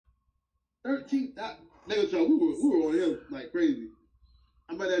13. Nigga, so we were on him like crazy.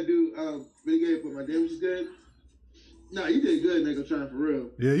 I'm about to do big game, but my damage is good. Nah, you did good, nigga. Trying for real.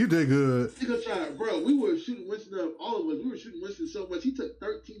 Yeah, you did good. Nigga, trying, bro. We were shooting Winston up. All of us. We were shooting Winston so much. He took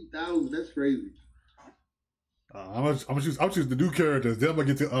 13,000. That's crazy. I'm gonna choose the new characters. Then I'm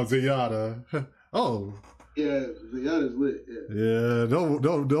gonna get to Zayada. Oh. Yeah, Zayada's lit. Yeah. Yeah.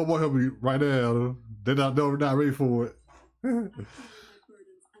 Don't want help me right now. They're not ready for it.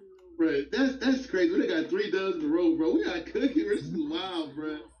 Bro, that's crazy. We got 3 dubs in a row, bro. We got cooking. This is wild,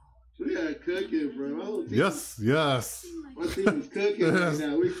 bro. We got cooking, bro. My whole team, yes. My team is cooking right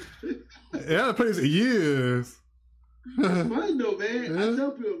now. Yeah, I played it years. It's fun though, man. Yeah. I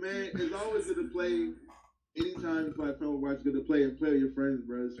tell people, man, it's always good to play. Anytime you play Overwatch, it's good to play and play with your friends,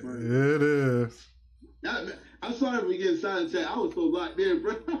 bro. It's fun. It is. I'm sorry for getting silent chat. I was so locked in,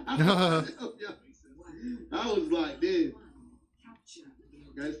 bro. I was locked in.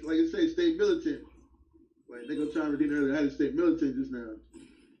 Guys, like I say, stay militant. Like they go try to redeem earlier. I had to stay militant just now.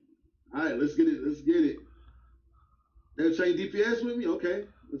 All right, let's get it. They're trying DPS with me? Okay,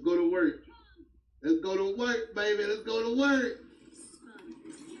 let's go to work. Let's go to work, baby. Let's go to work.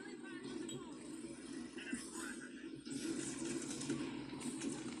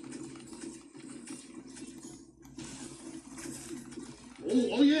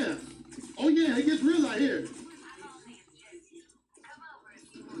 Oh yeah. Oh yeah, it gets real out here.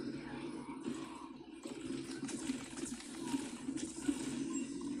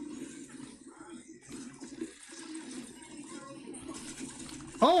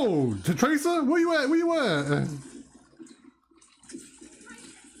 Oh, Tracer, where you at?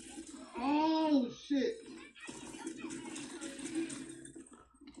 Oh shit!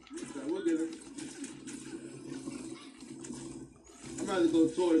 We'll get him. I'm about to go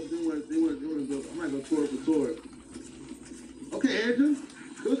towards. They want to go. I might go toward for toward. Okay, Anjim,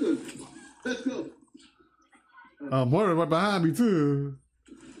 cook us. Let's go. Mortar right behind me too.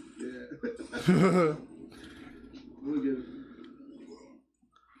 Yeah. We'll get him.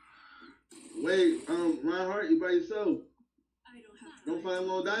 Wait, Reinhardt, you by yourself. Don't find him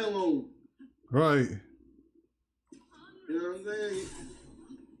alone, die alone. Right. You know what I'm saying?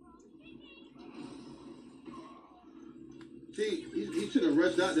 See, he shouldn't have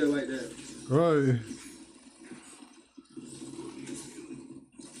rushed out there like that. Right.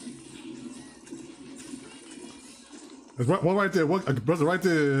 There's one right there. One brother right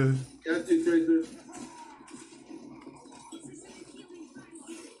there. Got you, Tracer.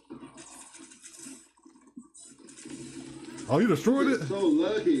 Oh, you destroyed it? So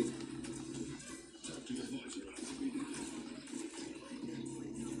lucky.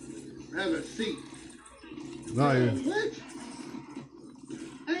 Have a seat. Nice. What?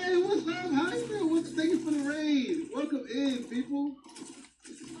 Hey, what's up? How you doing? Thank you for the raid. Welcome in, people.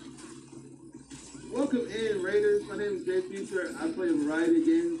 Welcome in, Raiders. My name is Jay Future. I play a variety of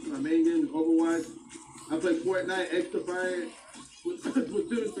games. My main game is Overwatch. I play Fortnite, Extra Fire,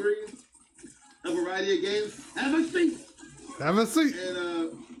 Splatoon 3. A variety of games. Have a seat. Have a seat. And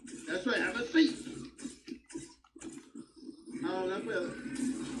that's right, have a seat. I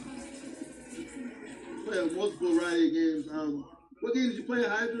play a multiple variety of games. What games did you play,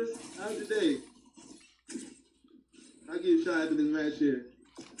 Hydra? How's your day? I'll give you a shot after this match here.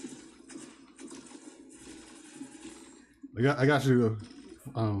 I got you.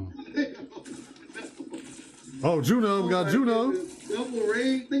 Oh, Juno. We got Juno. Double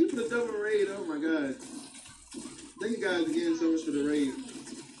raid. Thank you for the double raid. Oh my god. Thank you guys again so much for the raid.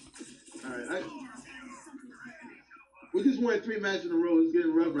 Alright, we just won 3 matches in a row. It's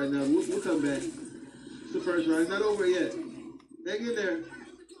getting rough right now. We'll come back. It's the first round. It's not over yet. Hang in there.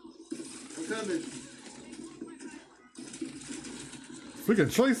 I'm coming. Freaking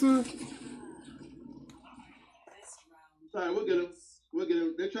Tracer. Sorry, we'll get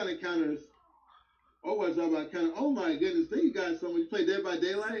him. They're trying to counter us. Overwatch all about counter. Oh my goodness. Thank you guys so much. You play Dead by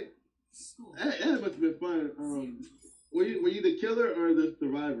Daylight? That must have been fun. Were you the killer or the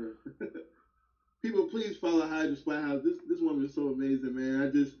survivor? People, please follow Hydra Splathouse. This one was so amazing,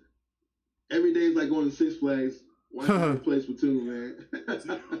 man. Every day is like going to Six Flags. Watching her play Splatoon, man.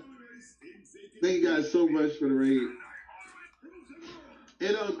 Thank you guys so much for the raid.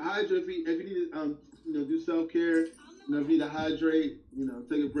 And Hydra, if you need to do self-care, if you need to hydrate,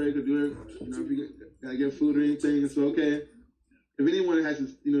 take a break or do it, if you gotta get food or anything, it's okay. If anyone has to,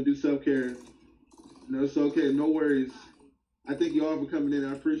 do self-care, it's okay. No worries. I thank you all for coming in.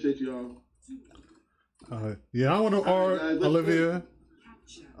 I appreciate you all. Yeah, I want to Olivia.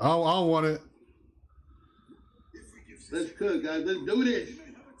 I don't want it. Let's cook, guys. Let's do this.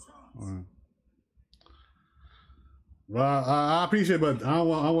 Well, I appreciate it, but I don't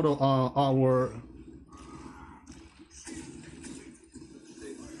want to artwork.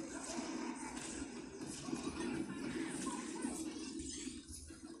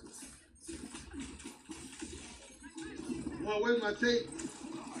 Well, where's my tape?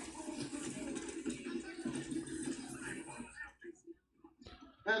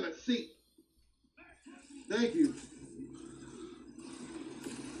 Have a seat. Thank you.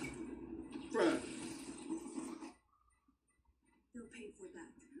 Bruh. They'll pay for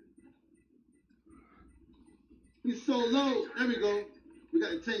that. He's so low. There we go. We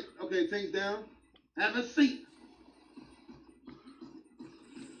got the tank. Okay, tank's down. Have a seat.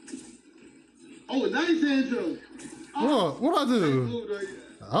 Oh, nice Anjim. Oh, What I do? nice move, though.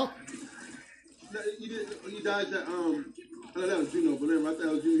 Oh. You dodged that. Oh, that was Juno, but never mind. I thought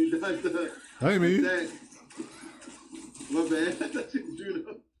it was Juno. You dodged that. Hey, me. That. My bad. I thought it was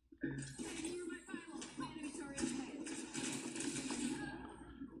Juno.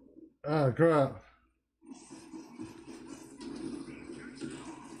 Ah, crap.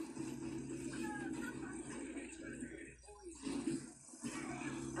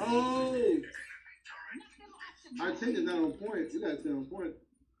 Oh. Our tank is not on point. You gotta stay on point.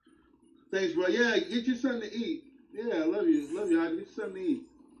 Thanks, bro. Yeah, get you something to eat. Yeah, I love you. Love you, Hodge. Get you something to eat.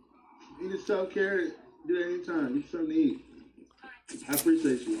 Eat a self-care. Do that anytime. Get you something to eat. I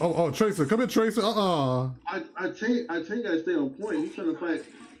appreciate you. Oh, Tracer. Come here, Tracer. I tank gotta stay on point. He's trying to fight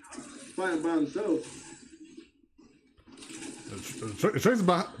by himself.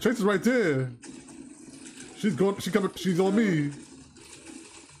 Tracer's right there. She's on me.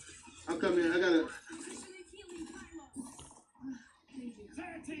 I'm coming. I gotta.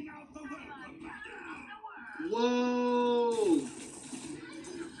 Whoa!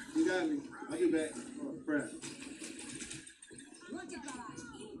 You got me. I'll be back. Oh, crap.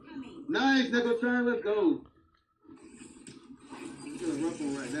 Nice, Nickel turn. Let's go. I'm gonna rough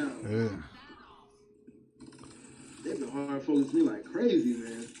one right now. Yeah. They've been hard focusing me like crazy,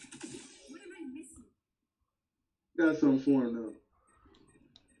 man. What am I missing? Got something for him, though.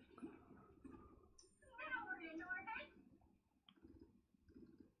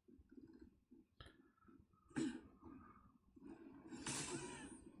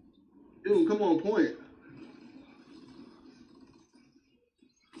 Dude, come on, point.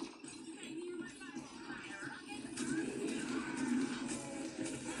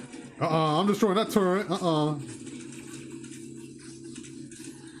 I'm destroying that turret.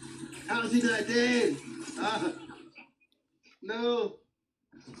 How's he not dead? No.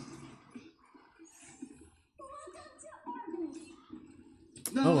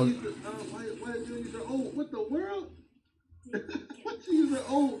 No, Oh. why did you use her ult? What the world? What you use her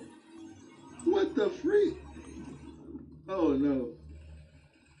ult? What the freak? Oh no.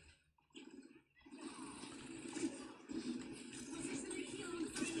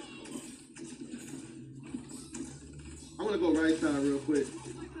 I'm gonna go right side real quick.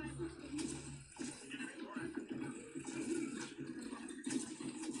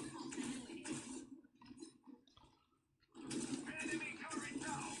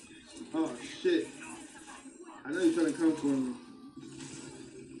 Oh shit. I know you're trying to come for me.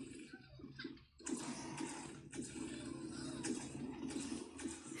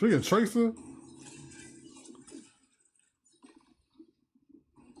 Freaking Tracer.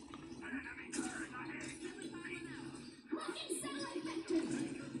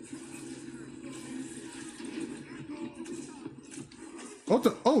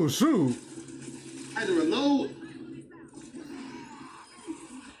 Oh shoot. I had to reload.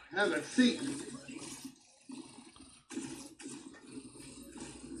 Have a seat.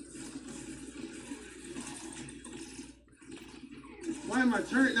 Why am my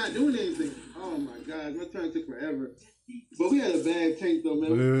turret not doing anything? Oh my god, my turn took forever. But we had a bad tank though,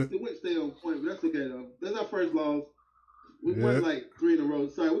 man. Yeah. It wouldn't stay on point, but that's okay though. That's our first loss. We Yeah. won like 3 in a row.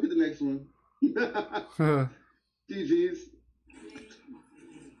 Sorry, we'll get the next one. GG's.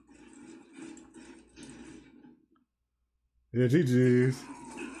 Yeah, GG's.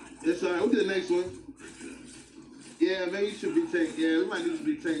 It's alright, we'll get the next one. Yeah, maybe you should be tank. Yeah, we might need to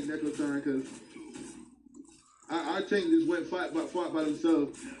be tank next time because our tank just went fought by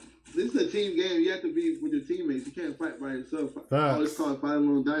themselves. This is a team game. You have to be with your teammates. You can't fight by yourself. Oh, it's called fight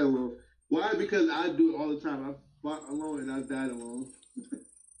alone, die alone. Why? Because I do it all the time. I fought alone and I died alone.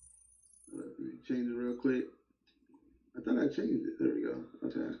 Let me change it real quick. I thought I changed it. There we go.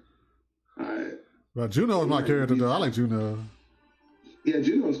 Okay. All right. But Juno is my character though. I like Juno. Yeah,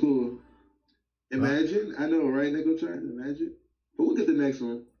 Juno's cool. Imagine. I know, right, Nico? Imagine. But we'll get the next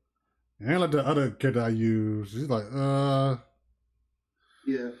one. And like the other character I use. She's like,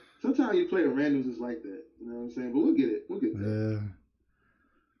 Yeah. Sometimes you play a randoms is like that. You know what I'm saying? But we'll get it. We'll get there. Yeah.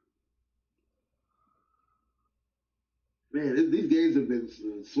 Man, these games have been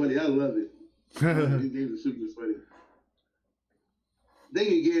sweaty. I love it. These games are super sweaty. Thank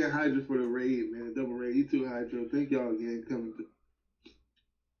you again, Hydra, for the raid, man. Double raid. You too, Hydra. Thank y'all again coming through.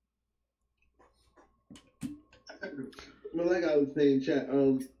 But like I was saying, chat,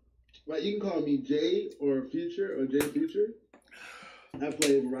 right, you can call me Jay or Future or Jay Future. I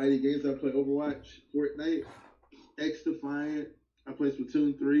play a variety of games. I play Overwatch, Fortnite, X Defiant. I play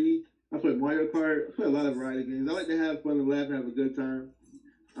Splatoon 3. I play Mario Kart. I play a lot of variety of games. I like to have fun and laugh and have a good time.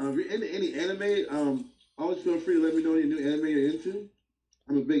 If you're into any anime, always feel free to let me know any new anime you're into.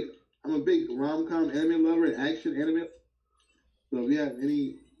 I'm a big rom-com anime lover and action anime. So if you have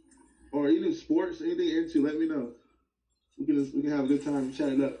any, or even sports, anything you're into, let me know. We can have a good time and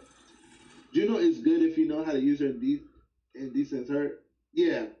chat it up. Juno is good if you know how to use her in decent hurt.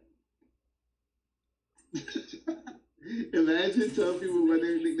 Yeah. Imagine telling people my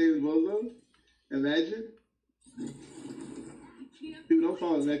nickname is Bozo. Imagine. People don't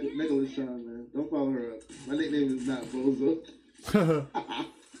follow Nicholas Sean, man. Don't follow her up. My nickname is not Bozo.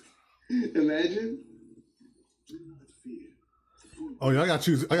 Imagine. Oh yeah, I gotta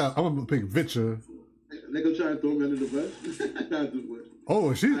choose. I'm gonna pick Venture. Neko trying to throw me under the bus.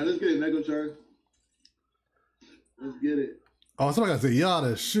 Oh, she. All right, let's get it, Neko Char. Let's get it. Oh, somebody got to say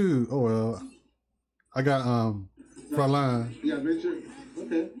Yada. Shoot. Oh well. I got Frontline. You got Venture?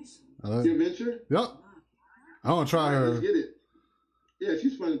 Okay. Your Venture? Yep. I want to try her. Let's get it. Yeah,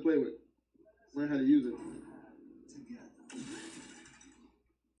 she's fun to play with. Learn how to use it.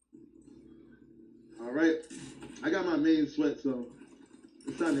 All right. I got my main sweat, so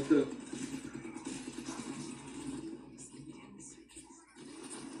it's time to cook.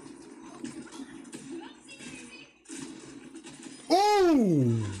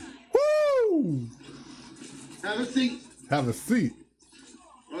 Ooh! Woo! Have a seat. Have a seat.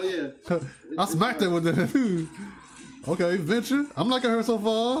 Oh, yeah. I smacked that with the... Okay, Venture. I'm liking her so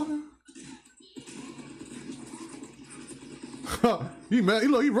far. You mad?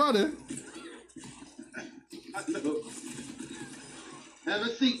 Look, he running. I know. Have a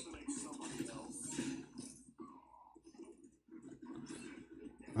seat.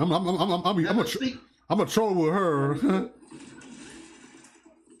 I'm a troll with her.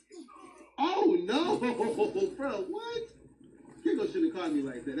 Oh no, bro! What? Kiko should have caught me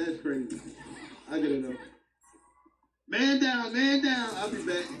like that. That's crazy. I didn't know. Man down, man down. I'll be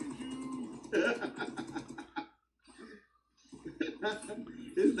back.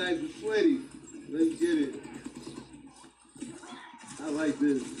 It's nice and sweaty. Let's get it. I like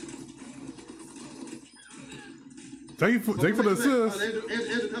this. Thank you for the assist. Oh,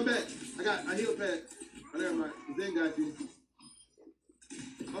 Andrew, come back. I heal pad. Oh, never mind. Zen got you.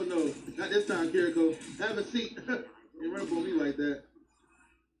 Oh no, not this time, Kiriko. Have a seat. You run for me like that.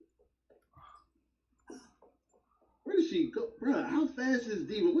 Where did she go? Bruh, how fast is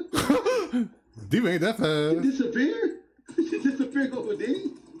Diva? What the? Diva ain't that fast. She disappeared? She disappeared over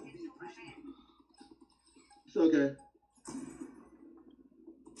Denny? It's okay.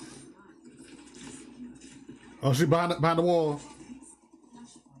 Oh, she behind the wall.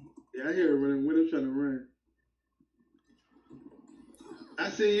 Yeah, I hear her running with him trying to run. I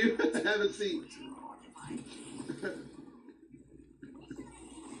see you. Have a seat.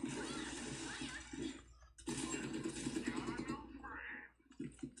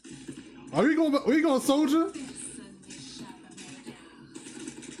 Are you going, soldier?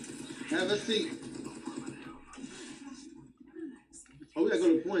 Have a seat. Oh, we gotta go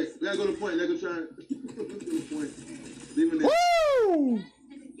to point. We gotta go to point. Let's go to point. Leave it there. Woo!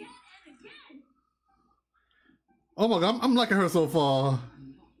 Oh my God, I'm liking her so far.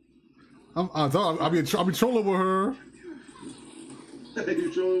 I'll be trolling with her.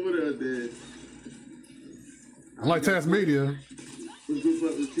 You trolling with her, then. I'm like Task Media. Let's group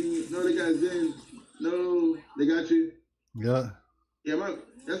up the team. No, they got Zen. No, they got you. Yeah. Yeah,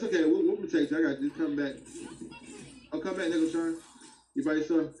 that's okay. We'll protect you. I got you. Come back. Oh, come back, nigga, Sean. You by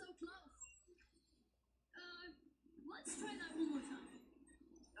yourself? So close. Let's try that one more time.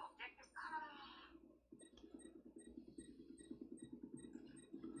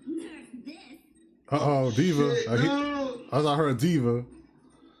 There's this. Uh-oh, Diva. Shit, no. I thought I heard Diva.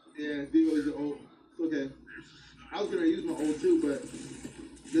 Yeah, Diva is your old. It's okay. I was going to use my old too, but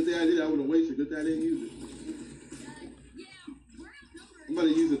good thing I did. I would have wasted. Good thing I didn't use it. I'm about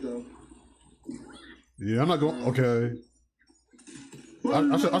to use it, though. Yeah, I'm not going... Okay.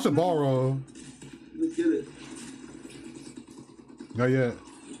 I should borrow. Let's get it. Not yet.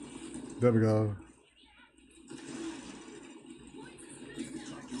 There we go.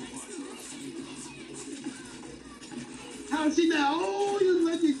 How is she not? Oh, you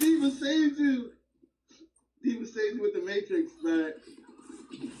lucky Diva saved you. Diva saved you with the Matrix, man.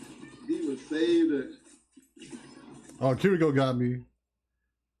 Diva saved her. Oh, Kiriko got me.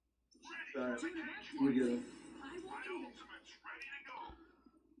 Sorry. We get him.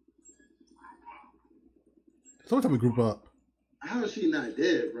 So what time we group up? How is she not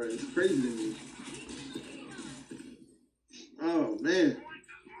dead, bro? It's crazy to me. Oh, man.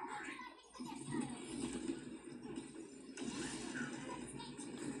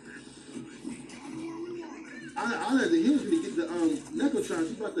 I let the heels to get the Necrotron.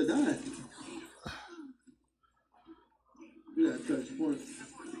 She's about to die. We got to touch point.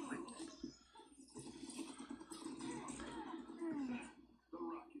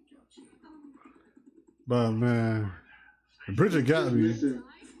 But man, Bridget got me. I've still got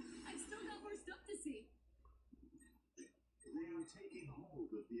more stuff to see.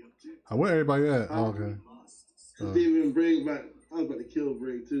 Where everybody at? Oh, okay. Didn't even bring back. I was about to kill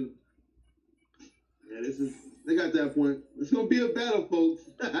Brig too. Yeah, this is. They got that point. It's gonna be a battle, folks.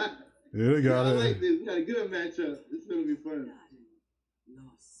 Yeah, they got I it. like this. We got a good matchup. It's gonna be fun.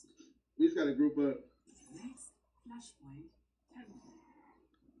 We just gotta group up.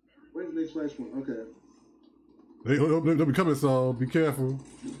 Where's the next flashpoint? Okay. They'll be coming, so be careful.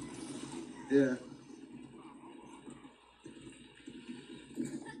 Yeah.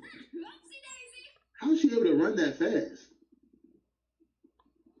 How is she able to run that fast?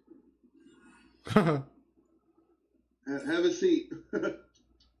 Have a seat.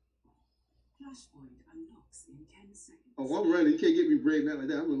 Oh, I'm running. You can't get me brave not like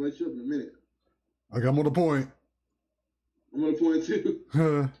that. I'm gonna let you up in a minute. Okay, I'm on the point. I'm on the point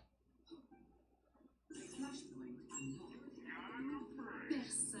too.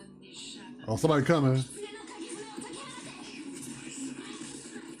 Oh, somebody coming.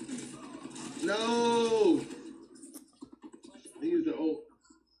 No. They use the ult.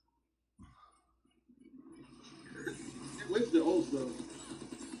 Where's the ult though?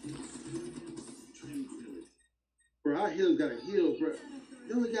 Bro, our heals got a heal, bro.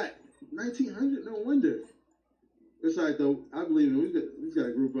 They only got 1900. No wonder. It's like though. I believe in we just got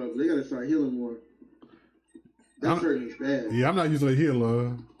to group up. They got to start healing more. That hurting is bad. Yeah, I'm not using a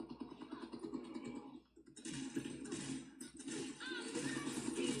healer.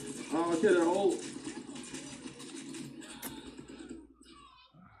 Oh, okay, they're old.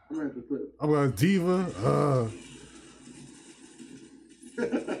 I'm gonna have to put. I'm going Diva.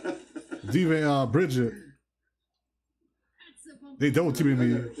 Diva and Bridget. They double teaming me.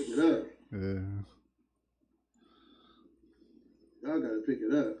 Y'all gotta pick it up. Yeah. Y'all gotta pick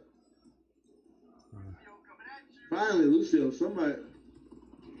it up. Finally, Lucille, somebody.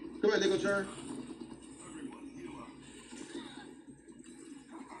 Come on, Nico turn.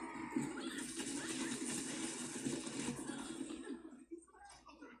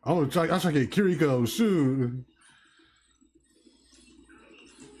 I'm trying to get Kiriko. Shoot.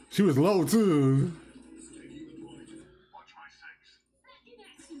 She was low too.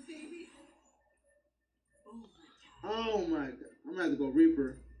 Oh my god. I'm gonna have to go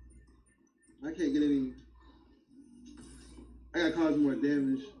Reaper. I can't get any. I gotta cause more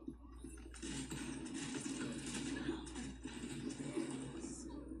damage.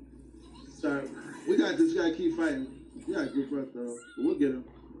 Sorry. We got this. We gotta keep fighting. We gotta group up though. But we'll get him.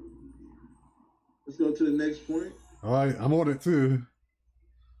 Let's go to the next point. All right, I'm on it too.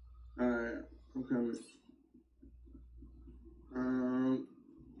 All right, I'm coming.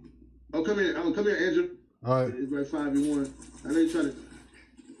 Oh, come here. Come here, Anjim. All right. It's like 5v1. I know you're trying to.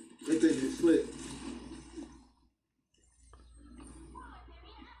 They think it's split.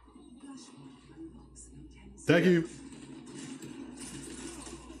 Thank you.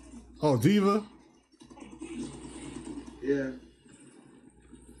 Oh, Diva. Yeah.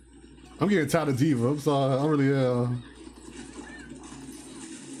 I'm getting tired of Diva. I'm sorry. I really am.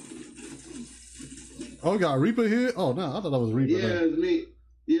 Oh, we got Reaper here? Oh, no. I thought that was Reaper. Yeah, it's me.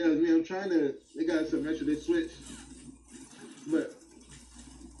 Yeah, it's me. I'm trying to. They got some extra. They switched. But.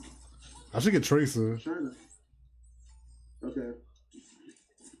 I should get Tracer. I'm trying to. Okay.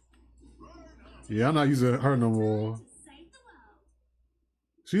 Yeah, I'm not using her no more.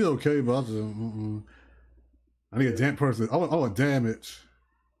 She's okay, but I just. I need a damp person. I want damage.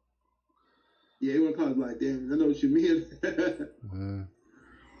 Yeah, you want to cause like damage. I know what you mean. Yeah.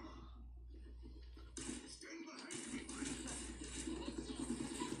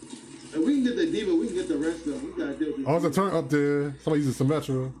 If we can get the Diva, we can get the rest of them. We gotta deal with Oh, there's a turn up there. Somebody using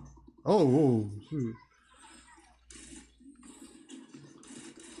Symmetra. Oh, shoot.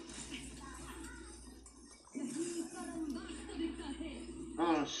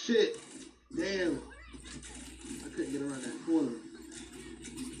 Oh shit! Damn! I couldn't get around that corner.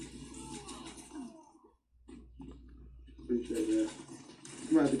 Appreciate that.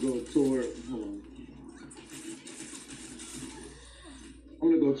 I'm gonna have to go toward. Hold on. I'm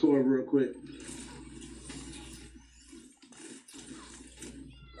gonna go toward real quick.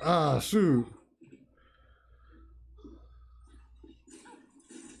 Ah, shoot.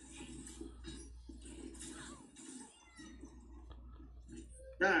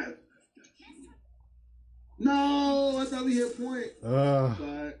 God. No, I thought we hit point.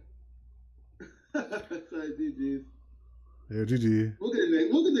 Sorry. Sorry, GG's. Yeah, GG. Look at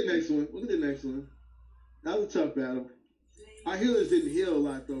the next one. Look at the next one. That was a tough battle. Our healers didn't heal a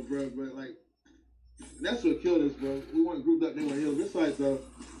lot though, bro. But like, that's what killed us, bro. We weren't grouped up. They weren't healed. This fight though.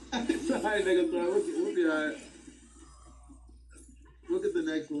 It's alright, nigga. So we'll be alright. Look at the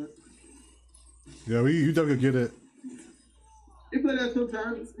next one. Yeah, you definitely get it. You play that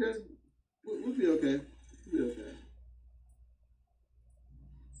sometimes. Yeah. We'll be okay. We'll be okay.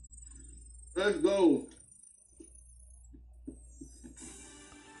 Let's go.